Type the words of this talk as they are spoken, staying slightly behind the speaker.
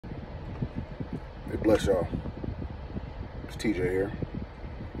Hey, bless y'all. It's TJ here.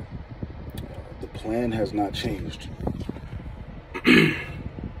 The plan has not changed.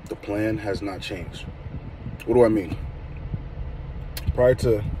 The plan has not changed. What do I mean? Prior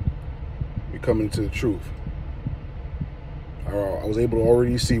to me coming to the truth, I was able to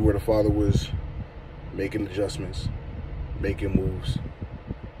already see where the Father was making adjustments, making moves,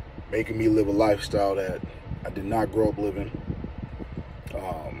 making me live a lifestyle that I did not grow up living.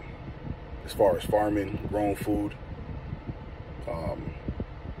 As far as farming, growing food,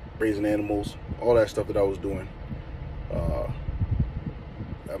 raising animals, all that stuff that I was doing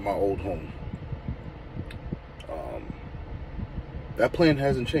at my old home. That plan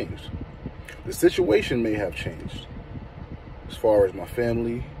hasn't changed. The situation may have changed as far as my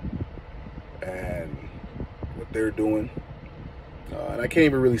family and what they're doing. And I can't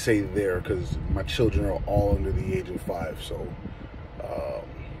even really say there because my children are all under the age of 5, so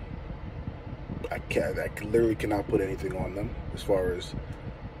I literally cannot put anything on them as far as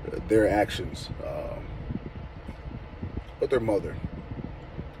their actions. But their mother,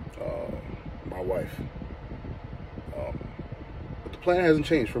 my wife. But the plan hasn't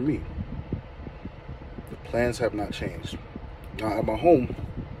changed for me. The plans have not changed. Now, at my home,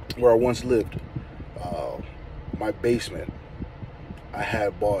 where I once lived, my basement, I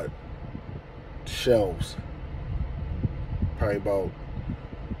had bought shelves, probably about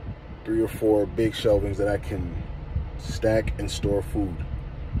 3 or 4 big shelvings that I can stack and store food.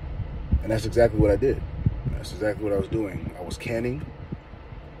 And that's exactly what I did. That's exactly what I was doing. I was canning,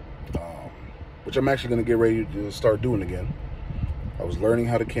 which I'm actually going to get ready to start doing again. I was learning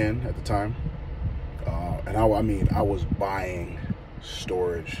how to can at the time. And I was buying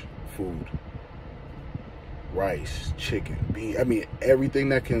storage food. Rice, chicken, beans. Everything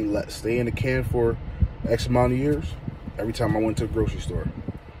that can stay in the can for X amount of years. Every time I went to the grocery store,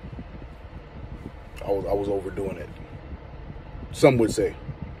 I was overdoing it. Some would say.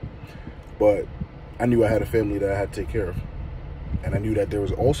 But I knew I had a family that I had to take care of. And I knew that there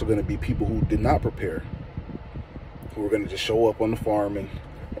was also going to be people who did not prepare, who were going to just show up on the farm and,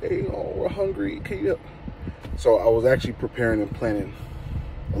 hey, we're hungry, can you help? So I was actually preparing and planning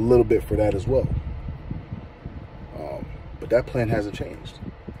a little bit for that as well. But that plan hasn't changed.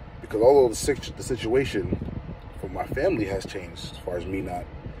 Because although the situation for my family has changed, as far as me not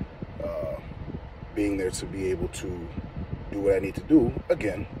being there to be able to do what I need to do,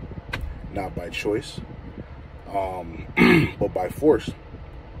 again, not by choice, but by force.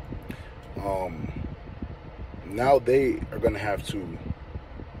 Now they are going to have to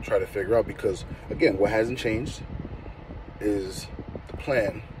try to figure out, because, again, what hasn't changed is the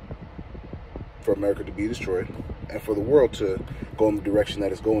plan for America to be destroyed and for the world to go in the direction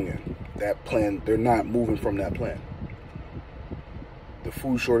that it's going in. That plan, they're not moving from that plan. The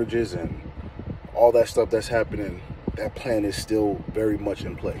food shortages and all that stuff that's happening, that plan is still very much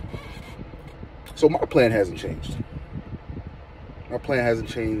in play. So my plan hasn't changed. My plan hasn't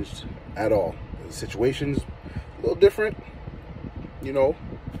changed at all. The situation's a little different,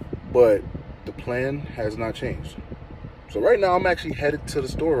 but the plan has not changed. So right now I'm actually headed to the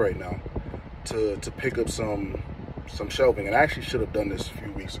store right now to pick up some shelving. And I actually should have done this a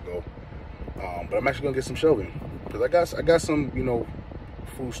few weeks ago, but I'm actually gonna get some shelving because I got some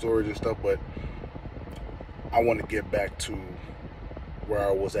food storage and stuff, but I want to get back to where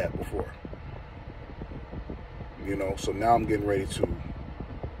I was at before. So now I'm getting ready to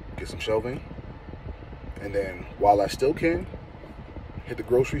get some shelving, and then while I still can, hit the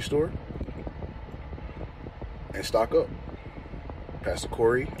grocery store and stock up. Pastor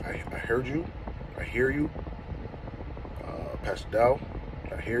Corey, I heard you. I hear you. Pastor Dow,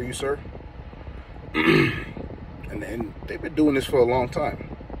 I hear you, sir. and they've been doing this for a long time.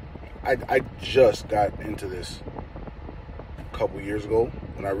 I just got into this a couple years ago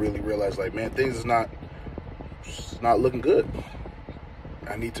when I really realized, man, things is not looking good.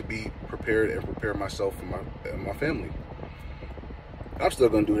 I need to be prepared and prepare myself and my family. I'm still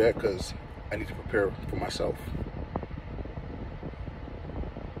going to do that because I need to prepare for myself.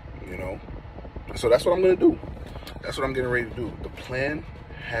 So that's what I'm going to do. That's what I'm getting ready to do. The plan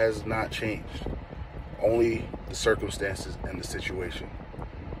has not changed. Only the circumstances and the situation.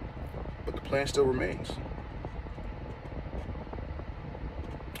 But the plan still remains.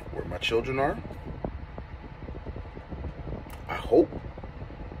 Where my children are, I hope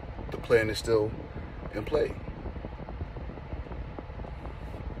the plan is still in play.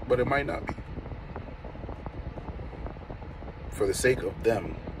 But it might not be. For the sake of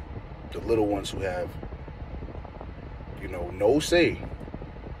them, the little ones who have, no say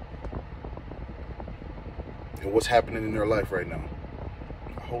in what's happening in their life right now,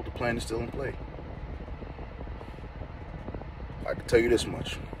 I hope the plan is still in play. I can tell you this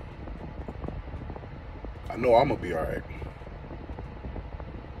much. I know I'm gonna be all right.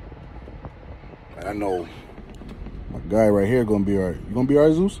 And I know my guy right here gonna be all right. You gonna be all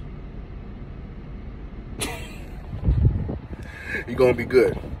right, Zeus? You gonna be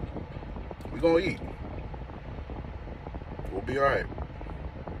good. We gonna eat. We'll be all right.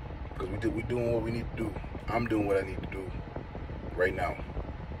 Because we doing what we need to do. I'm doing what I need to do right now.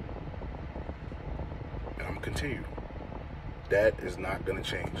 And I'm gonna continue. That is not gonna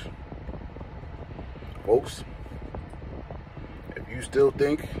change. Folks, if you still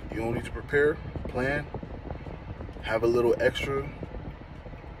think you don't need to prepare, plan, have a little extra,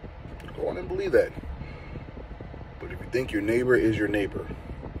 go on and believe that. But if you think your neighbor is your neighbor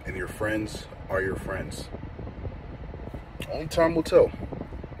and your friends are your friends, only time will tell.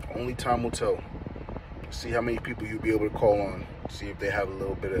 Only time will tell. See how many people you'll be able to call on, see if they have a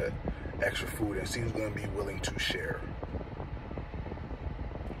little bit of extra food, and see who's going to be willing to share.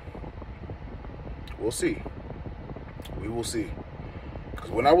 We'll see. We will see.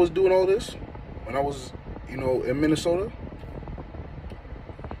 Because when I was doing all this, when I was, in Minnesota,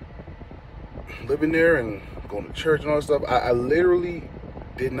 living there and going to church and all that stuff, I literally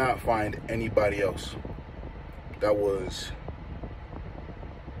did not find anybody else that was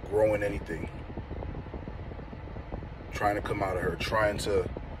growing anything, trying to come out of her, trying to,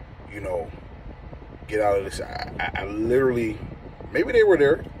 get out of this. I literally, maybe they were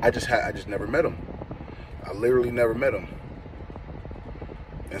there. I just never met them. I literally never met them.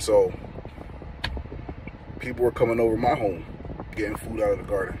 And so people were coming over my home, getting food out of the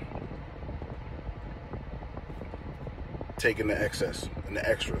garden, taking the excess and the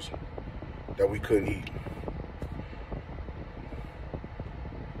extras that we couldn't eat.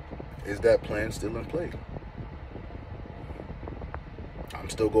 Is that plan still in play? I'm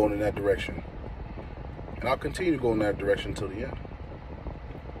still going in that direction. And I'll continue to go in that direction until the end.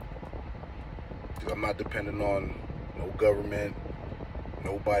 Because I'm not dependent on no government,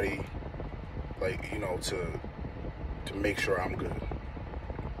 nobody, to make sure I'm good.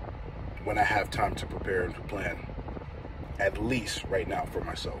 When I have time to prepare and to plan, at least right now for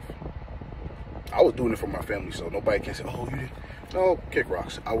myself. I was doing it for my family, so nobody can say, oh, you didn't. No, kick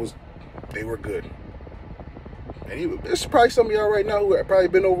rocks. They were good. And there's probably some of y'all right now who have probably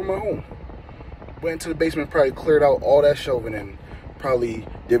been over my home. Went into the basement, probably cleared out all that shelving and probably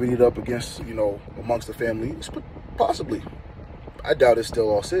divvied it up against, amongst the family. Possibly. I doubt it's still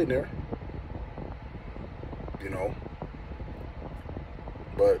all sitting there.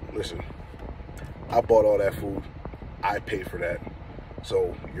 But listen, I bought all that food. I paid for that.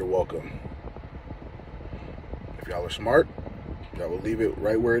 So you're welcome. If y'all are smart, y'all will leave it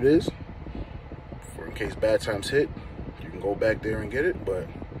right where it is. For in case bad times hit, you can go back there and get it. But at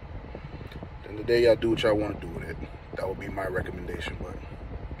the end of the day, y'all do what y'all want to do with it. That would be my recommendation. But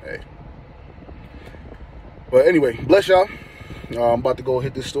hey. But anyway, bless y'all. I'm about to go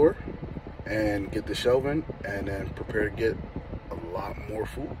hit this store and get the shelving and then prepare to get a lot more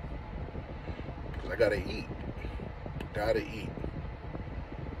food. Because I gotta eat. Gotta eat.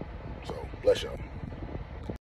 So, bless y'all.